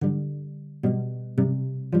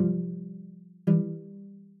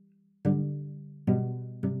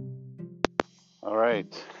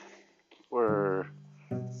right, we're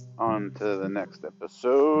on to the next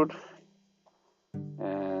episode,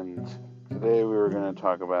 and today we were going to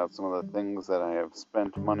talk about some of the things that I have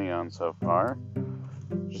spent money on so far,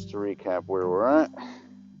 just to recap where we're at,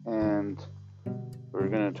 and we're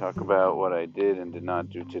going to talk about what I did and did not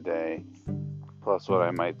do today, plus what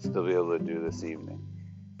I might still be able to do this evening.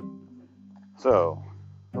 So,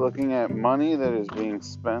 looking at money that is being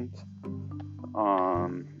spent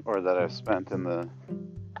on, or that I've spent in the,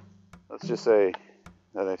 let's just say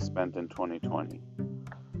that I spent in 2020.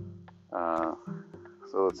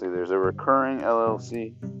 So let's see, there's a recurring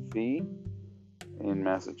LLC fee in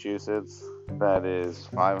Massachusetts that is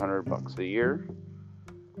 $500 a year.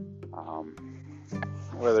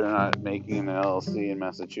 Whether or not making an LLC in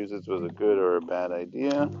Massachusetts was a good or a bad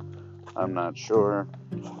idea, I'm not sure.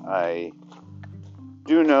 I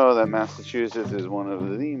do know that Massachusetts is one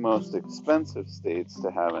of the most expensive states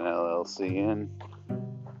to have an LLC in,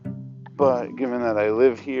 but given that I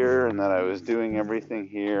live here and that I was doing everything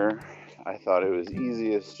here, I thought it was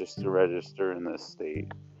easiest just to register in this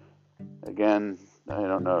state. Again, I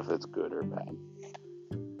don't know if it's good or bad.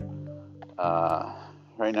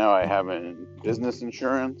 Right now I have a business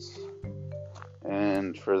insurance,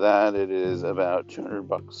 and for that it is about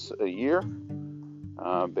 $200 a year,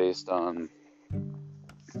 based on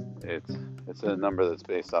it's a number that's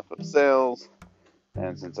based off of sales,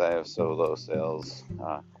 and since I have so low sales,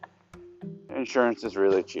 insurance is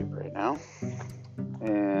really cheap right now.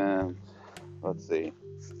 And let's see,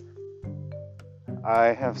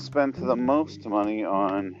 I have spent the most money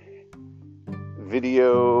on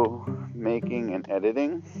video making and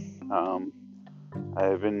editing.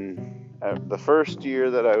 The first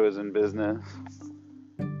year that I was in business,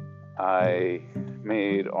 I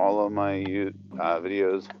made all of my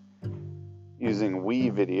videos using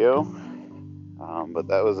WeVideo, but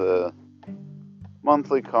that was a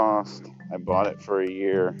monthly cost. I bought it for a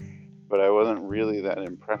year, but I wasn't really that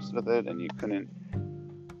impressed with it, and you couldn't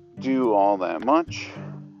do all that much.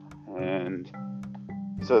 And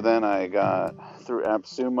so then I got, through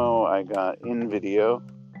AppSumo, I got InVideo,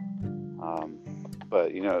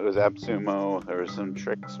 but it was AppSumo. There were some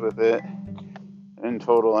tricks with it. In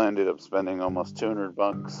total, I ended up spending almost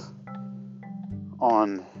 $200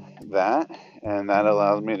 on that, and that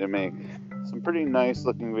allows me to make some pretty nice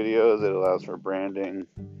looking videos. It allows for branding,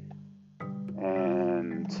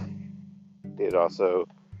 and it also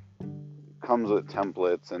comes with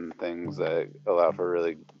templates and things that allow for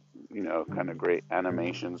really, kind of great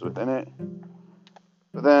animations within it.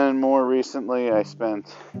 But then more recently, I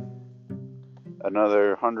spent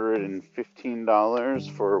another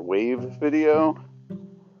 $115 for WaveVideo.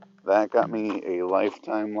 That got me a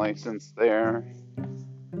lifetime license there.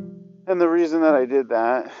 And the reason that I did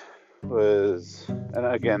that was, and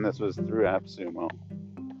again, this was through AppSumo,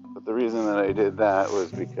 but the reason that I did that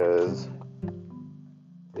was because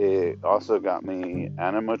it also got me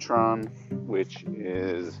Animatron, which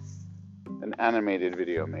is an animated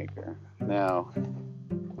video maker. Now,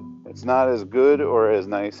 it's not as good or as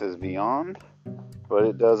nice as Beyond, but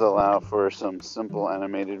it does allow for some simple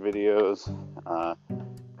animated videos,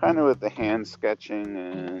 kind of with the hand sketching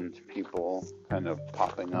and people kind of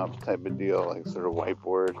popping up type of deal, like sort of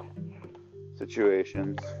whiteboard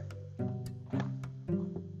situations.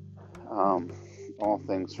 All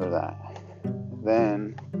things for that.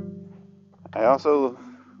 Then I also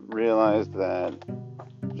realized that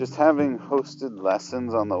just having hosted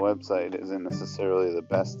lessons on the website isn't necessarily the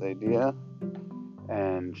best idea,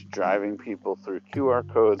 and driving people through QR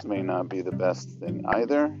codes may not be the best thing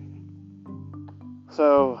either.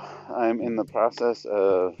 So I'm in the process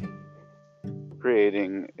of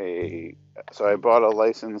so I bought a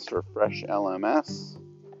license for Fresh LMS,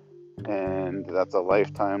 and that's a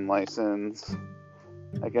lifetime license.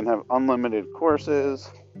 I can have unlimited courses.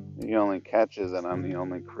 The only catch is that I'm the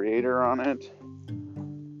only creator on it,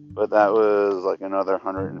 but that was like another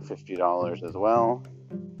 $150 as well.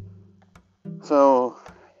 So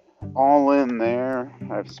all in there,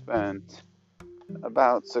 I've spent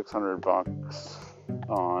about $600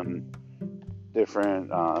 on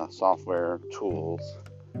different software tools.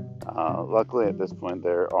 Luckily at this point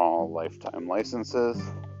they're all lifetime licenses.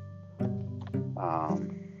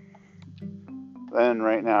 Then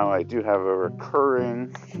right now I do have a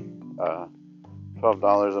recurring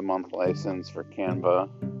 $12 a month license for Canva,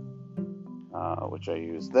 which I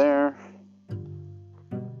use there.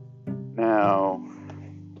 Now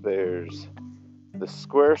there's the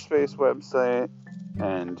Squarespace website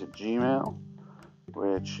and Gmail,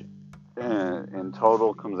 which in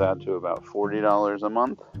total comes out to about $40 a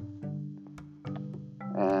month.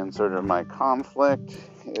 And sort of my conflict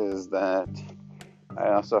is that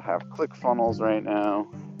I also have ClickFunnels right now,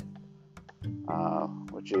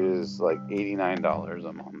 which is like $89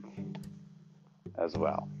 a month as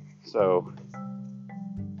well. So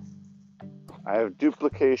I have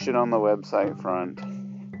duplication on the website front.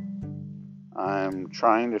 I'm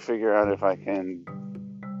trying to figure out if I can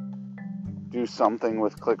do something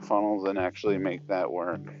with ClickFunnels and actually make that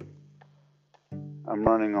work. I'm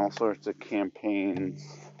running all sorts of campaigns.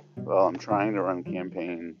 Well, I'm trying to run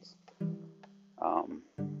campaigns.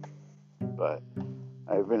 But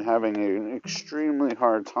I've been having an extremely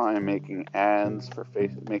hard time making ads for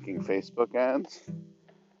making Facebook ads.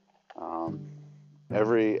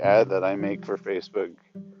 Every ad that I make for Facebook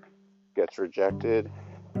gets rejected,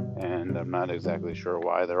 and I'm not exactly sure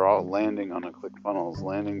why. They're all landing on a ClickFunnels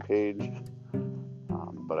landing page,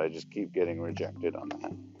 but I just keep getting rejected on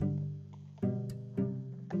that.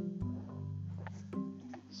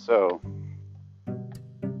 So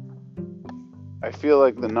I feel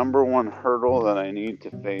like the number one hurdle that I need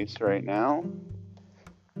to face right now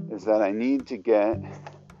is that I need to get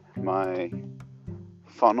my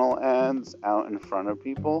funnel ads out in front of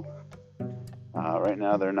people. Right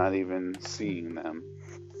now they're not even seeing them.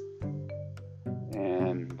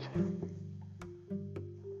 And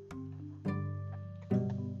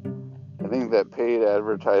I think that paid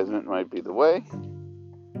advertisement might be the way.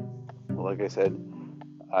 Like I said,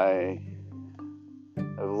 I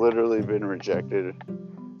have literally been rejected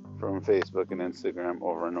from Facebook and Instagram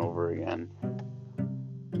over and over again.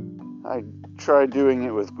 I tried doing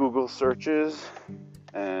it with Google searches,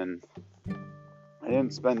 and I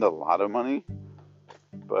didn't spend a lot of money,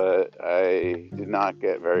 but I did not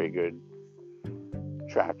get very good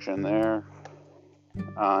traction there.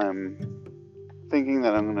 I'm thinking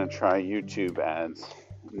that I'm going to try YouTube ads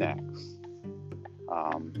next.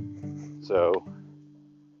 So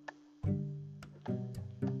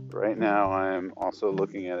right now I'm also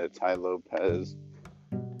looking at a Tai Lopez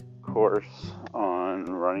course on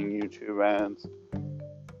running YouTube ads,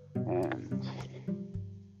 and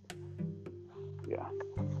yeah.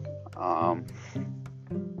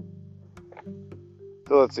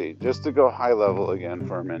 So let's see, just to go high level again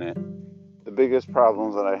for a minute, the biggest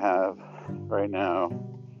problems that I have right now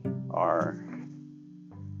are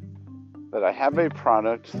that I have a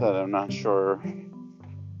product that I'm not sure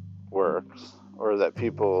works or that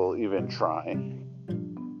people even try.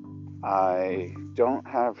 But I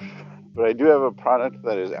do have a product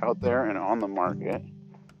that is out there and on the market,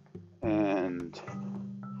 and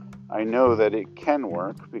I know that it can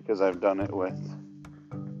work because I've done it with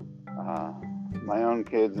my own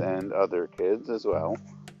kids and other kids as well.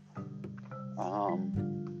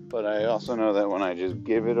 But I also know that when I just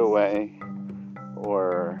give it away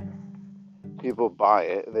or people buy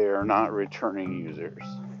it, they are not returning users.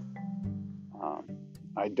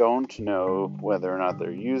 I don't know whether or not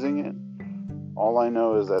they're using it. All I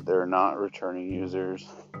know is that they're not returning users.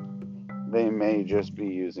 They may just be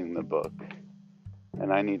using the book,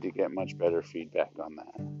 and I need to get much better feedback on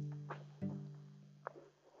that.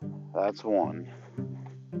 That's one.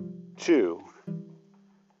 Two,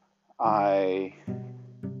 I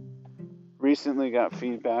recently got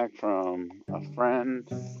feedback from a friend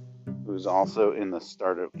who's also in the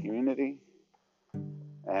startup community,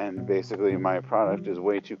 and basically my product is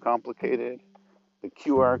way too complicated. The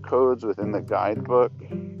QR codes within the guidebook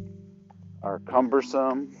are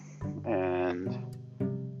cumbersome and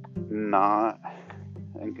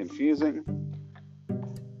confusing,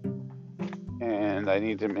 and I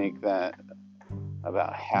need to make that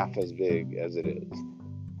about half as big as it is.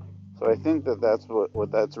 So I think that that's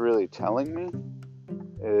what that's really telling me,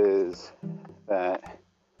 is that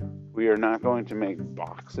we are not going to make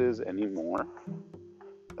boxes anymore,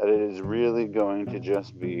 that it is really going to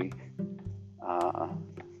just be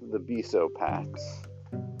the BISO packs,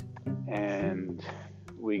 and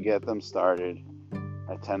we get them started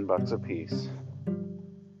at $10 a piece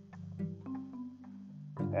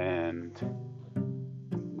and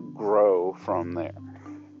grow from there.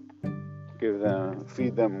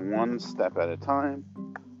 Feed them one step at a time,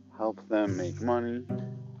 help them make money,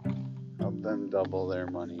 help them double their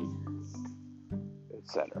money,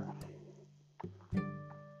 etc.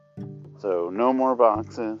 So no more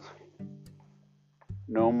boxes,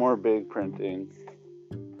 no more big printing,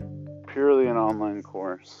 purely an online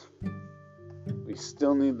course. We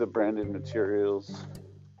still need the branded materials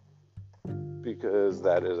because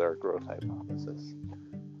that is our growth hypothesis.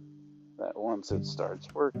 That once it starts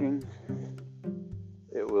working,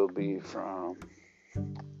 it will be from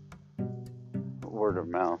word of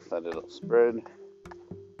mouth that it'll spread,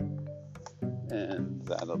 and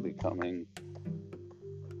that'll be coming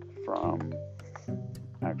from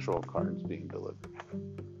actual cards being delivered.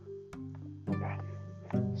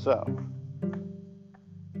 So,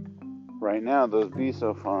 right now, those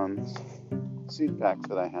BSO funds seed packs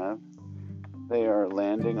that I have, they are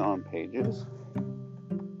landing on pages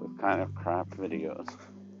with kind of crap videos.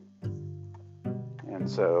 And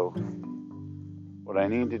so, what I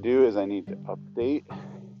need to do is I need to update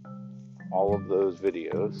all of those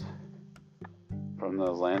videos from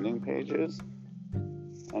those landing pages,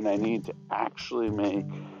 and I need to actually make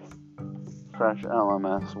Fresh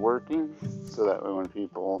LMS working so that way when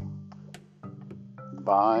people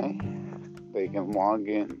buy, they can log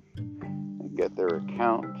in and get their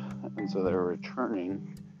account, and so they're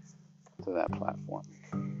returning to that platform.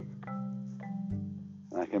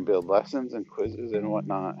 And I can build lessons and quizzes and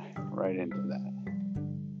whatnot right into that.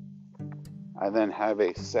 I then have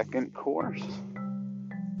a second course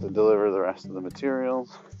to deliver the rest of the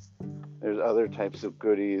materials. There's other types of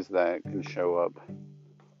goodies that can show up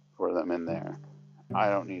for them in there. I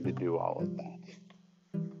don't need to do all of that.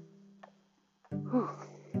 Whew.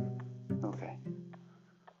 Okay.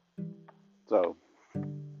 So,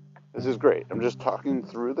 this is great. I'm just talking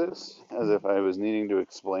through this as if I was needing to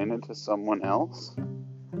explain it to someone else.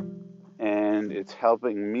 And it's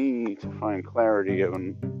helping me to find clarity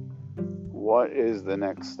on what is the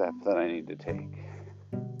next step that I need to take.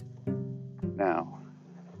 Now,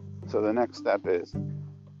 so the next step is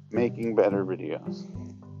making better videos.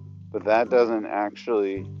 But that doesn't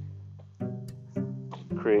actually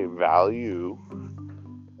create value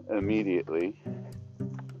immediately.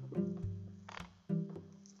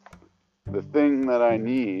 The thing that I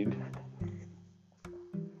need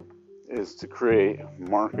is to create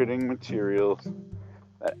marketing materials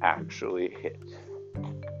that actually hit.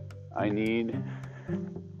 I need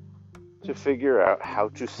to figure out how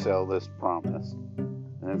to sell this promise.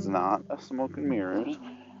 And it's not a smoke and mirrors.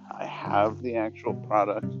 I have the actual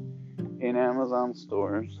product in Amazon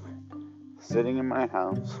stores sitting in my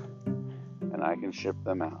house, and I can ship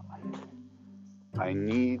them out. I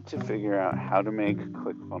need to figure out how to make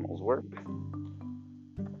ClickFunnels work.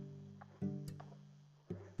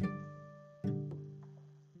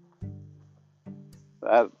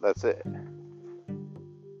 That's it.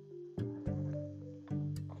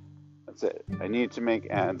 That's it. I need to make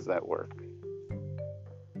ads that work.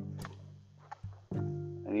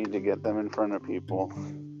 I need to get them in front of people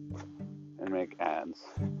and make ads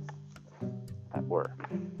that work.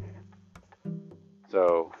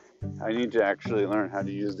 So I need to actually learn how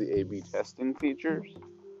to use the A/B testing features,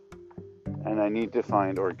 and I need to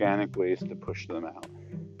find organic ways to push them out.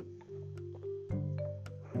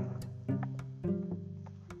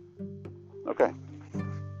 Okay.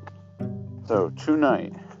 So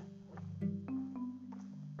tonight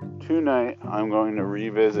I'm going to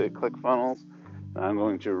revisit ClickFunnels, and I'm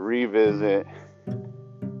going to revisit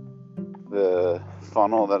the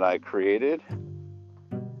funnel that I created,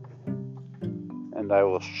 and I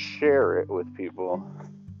will share it with people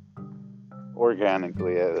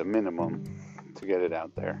organically at a minimum to get it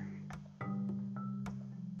out there.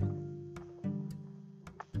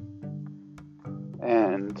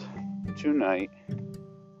 And tonight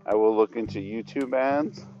I will look into YouTube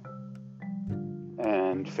ads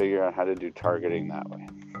and figure out how to do targeting that way.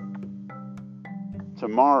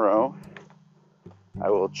 Tomorrow I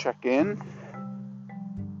will check in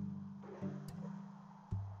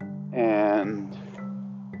and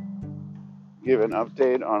give an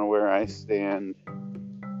update on where I stand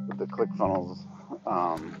with the ClickFunnels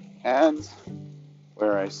ads,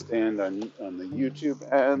 where I stand on the YouTube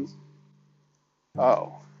ads.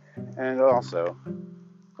 Oh, and also,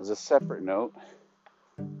 as a separate note,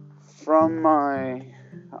 from my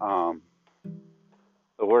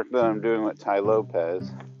the work that I'm doing with Tai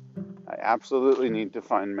Lopez, I absolutely need to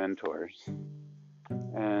find mentors.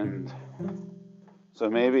 And so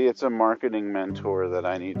maybe it's a marketing mentor that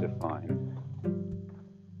I need to find.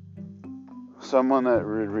 Someone that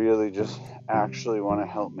would really just actually want to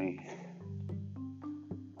help me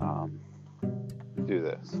do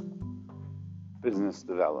this. Business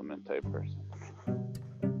development type person.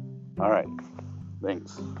 All right.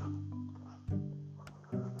 Thanks.